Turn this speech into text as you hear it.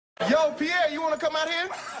Yo, Pierre, you want to come out here?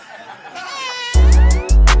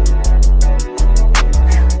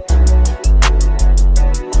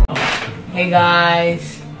 Hey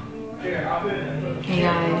guys. Hey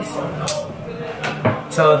guys.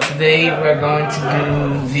 So today we're going to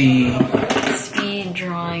do the Speed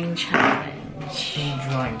drawing challenge. speed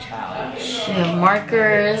drawing challenge. We have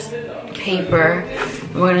markers, paper.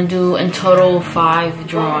 We're gonna do in total 5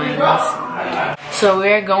 drawings. So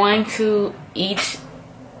we're going to each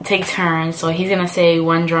take turns. So he's gonna say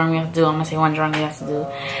one drawing we have to do. I'm gonna say one drawing we have to do.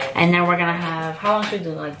 And then we're gonna have, how long should we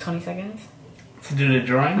do? Like 20 seconds? To do the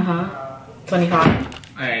drawing?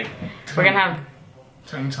 25. Alright. We're gonna have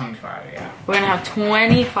 25, yeah. We're gonna have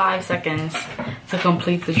 25 seconds to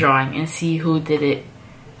complete the drawing and see who did it,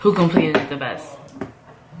 who completed it the best.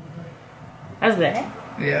 That's good.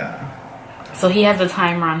 Yeah. So he has the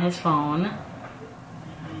timer on his phone.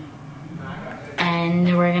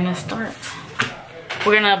 And we're gonna start.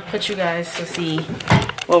 We're gonna put you guys to see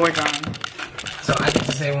what we're drawing. So I get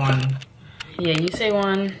to say one. Yeah, you say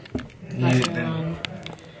one. I You say then. one.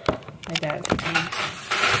 Like that.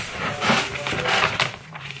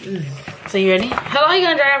 So you ready? How are you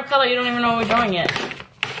gonna draw a color? You don't even know what we're drawing yet.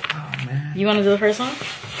 Oh man. You wanna do the first one?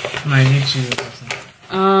 No, you choose the person.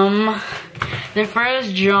 The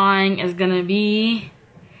first drawing is gonna be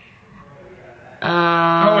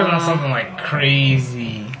I was on something like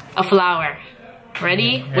crazy. a flower.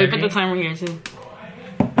 Ready? Ready? Wait, put the timer here too.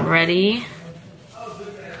 Ready?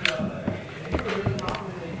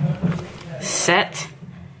 Set.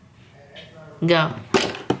 Go.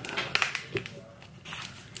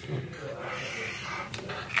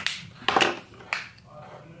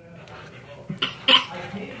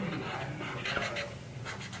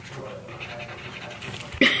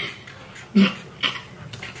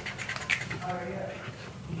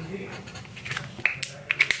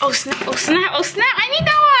 Oh snap, oh snap, oh snap, I need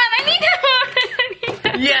that one, I need that one, I need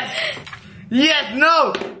that one. Yes! Yes,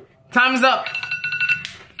 no! Time's up.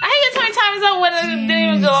 I hate it 20 times up when it didn't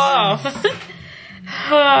even go off.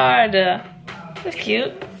 Hard. That's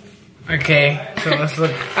cute. Okay, so let's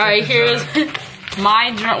look. Alright, here's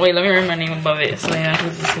my drawing. Wait, let me write my name above it so you know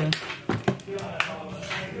who's this is.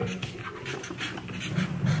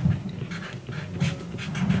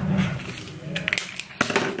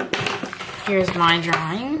 Here's my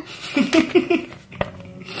drawing.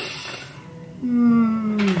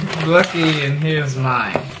 Lucky, and here's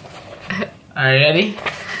mine. Alright, ready?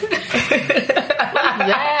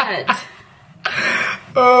 That.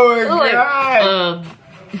 Oh my Like, god!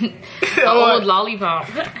 an old lollipop.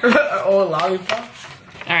 Oh, lollipop?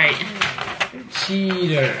 Alright,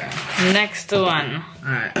 Cheater. next one.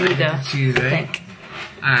 Alright, You go. choose it. Think.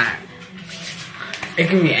 Alright. It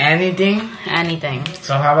can be anything. Anything.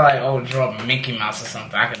 So how about like, oh, draw Mickey Mouse or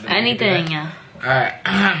something? I could do Anything. that.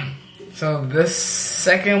 Alright. So this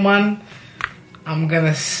second one, I'm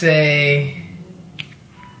gonna say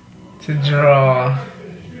to draw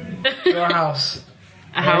a house.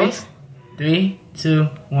 A house? 3, 2,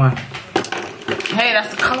 1. Hey, that's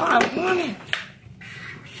the color I wanted.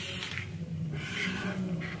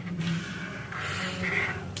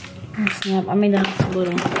 Oh, snap. I made the house a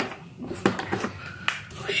little.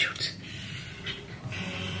 Oh, shoot.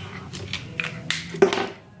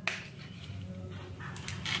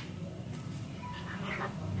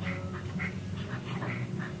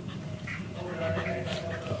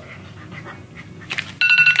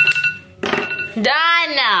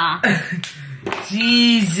 Done!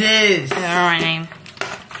 Jesus. I don't know my name.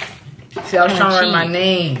 See, I was trying to write my cheat.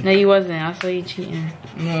 name. No, you wasn't. I saw you cheating.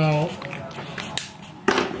 No.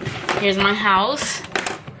 Here's my house.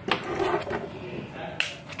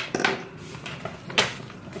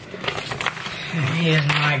 Here's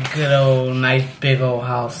my good old, nice, big old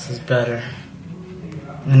house. It's better.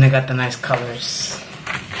 And they got the nice colors.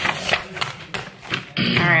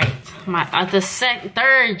 Alright. My the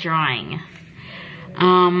third drawing.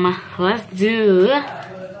 Let's do.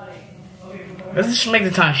 Let's just make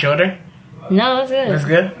the time shorter. No, that's good. That's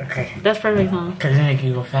good? Okay. That's perfect, huh? Cause then it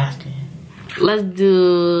can go faster. Let's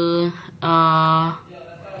do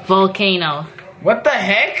volcano. What the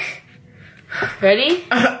heck? Ready?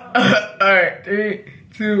 Alright, 3,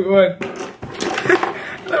 2, 1.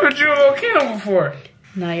 Never drew a volcano before.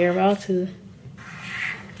 Now you're about to.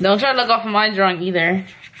 Don't try to look off of my drawing either.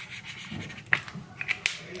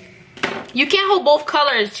 You can't hold both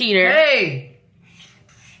colors, cheater. Hey!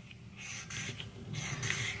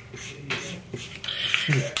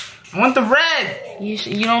 Shoot. I want the red!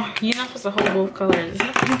 You're not supposed to hold both colors.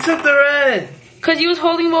 You took the red! Cause you was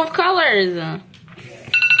holding both colors. I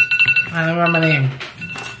don't remember my name.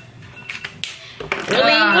 Really?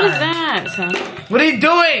 What is that? What are you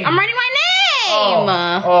doing? I'm writing my name.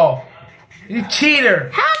 Oh. You cheater.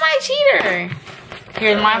 How am I a cheater?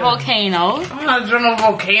 Here's my volcano. I'm not drawing no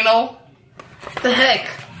volcano. What the heck?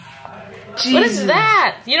 Jesus. What is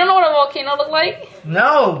that? You don't know what a volcano look like?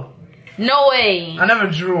 No. No way. I never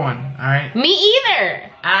drew one, alright? Me either.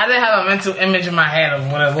 I didn't have a mental image in my head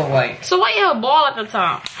of what it looked like. So why you have a ball at the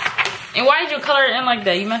top? And why did you color it in like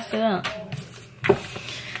that? You messed it up.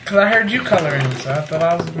 Because I heard you coloring, so I thought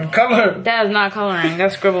I was going to color. That is not coloring.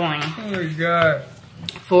 That's scribbling. Oh my god.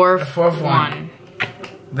 The fourth one.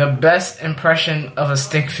 The best impression of a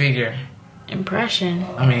stick figure. Impression?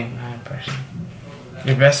 I mean, not impression.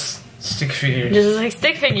 Your best stick figure. This is like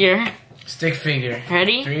stick figure. Stick figure.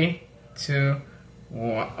 Ready? 3, 2,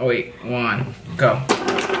 1. Oh wait, 1. Go.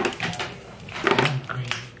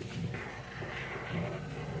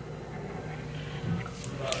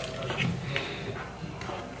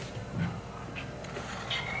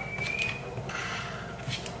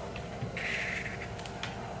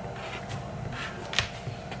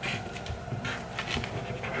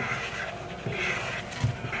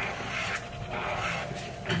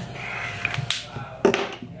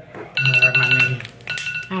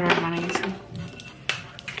 I'll write my name too.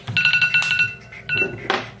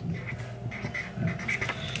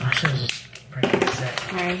 I should have just practiced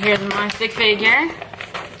that. Alright, here's my stick figure.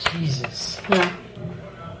 Jesus. Yeah.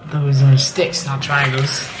 Those are sticks, not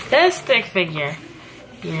triangles. That's stick figure.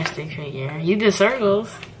 Your stick figure. You did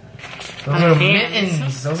circles. Those are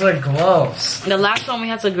mittens. Those are gloves. The last one we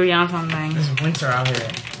had to agree on something. It's winter out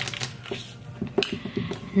here.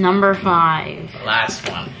 Number 5. The last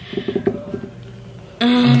one.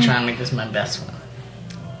 I'm trying to make this my best one.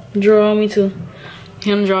 Draw me too.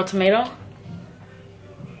 You want to draw a tomato?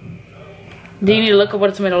 Do you need to look up what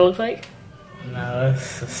a tomato looks like? No,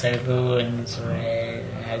 it's a circle and it's red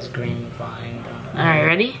and it has green vine. Alright,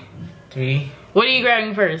 ready? 3. What are you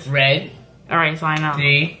grabbing first? Red. Alright, so I know.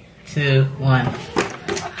 3, 2, 1.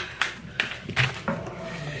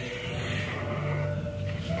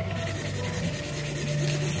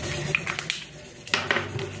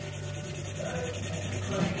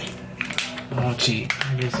 I won't cheat.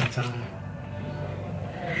 I'll give you some time.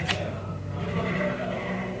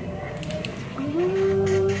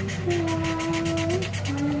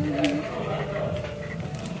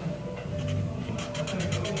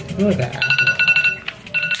 Look at that.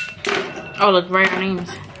 Oh, look, write our names.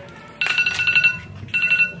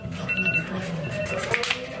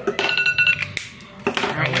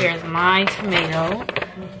 Alright, here's my tomato.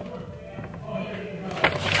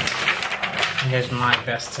 Here's my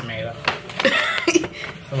best tomato.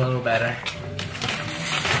 A little better.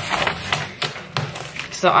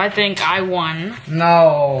 So I think I won.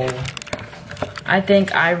 No. I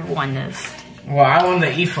think I won this. Well, I won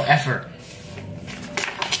the E for effort.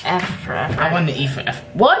 F for effort. I won the E for effort.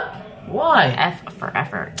 What? Why? F for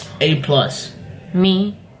effort. A plus.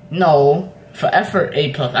 Me? No. For effort,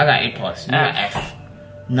 A plus. I got A plus. You got F.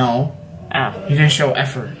 No. F. You didn't show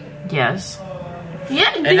effort. Yes.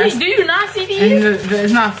 Yeah, do you not see these? And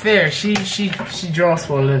it's not fair. She draws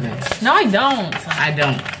for a living. No, I don't. I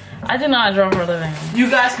don't. I do not draw for a living. You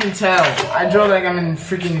guys can tell. I draw like I'm in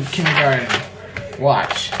freaking kindergarten.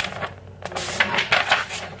 Watch.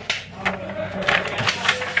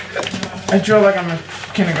 I draw like I'm in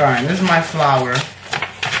kindergarten. This is my flower. This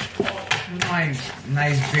is my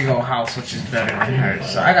nice big old house, which is better than hers.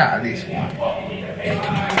 So I got at least one.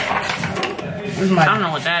 This is my I don't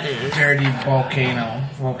know what that is. dirty volcano.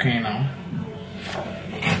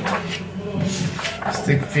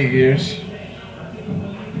 Stick figures.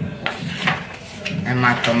 And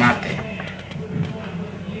my tomate.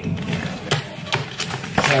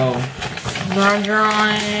 So, We're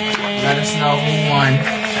drawing. let us know who won.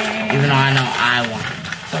 Even though I know I won.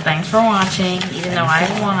 So thanks for watching, even though I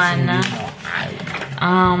won.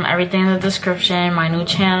 Everything in the description, my new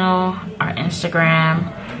channel, our Instagram,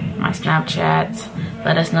 my Snapchat.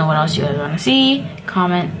 Let us know what else you guys want to see.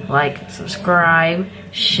 Comment, like, subscribe,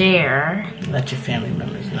 share. Let your family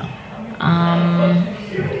members know.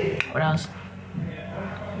 What else?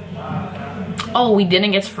 Oh, we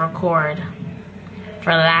didn't get to record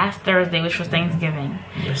for last Thursday, which was Thanksgiving.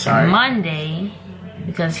 Sorry. Monday,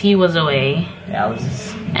 because he was away. Yeah, I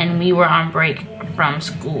was. And we were on break from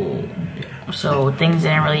school. So things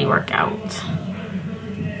didn't really work out.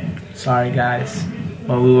 Sorry, guys.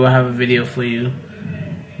 But we will have a video for you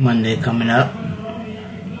Monday coming up.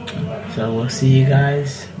 So we'll see you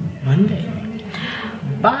guys Monday.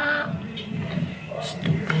 Bye.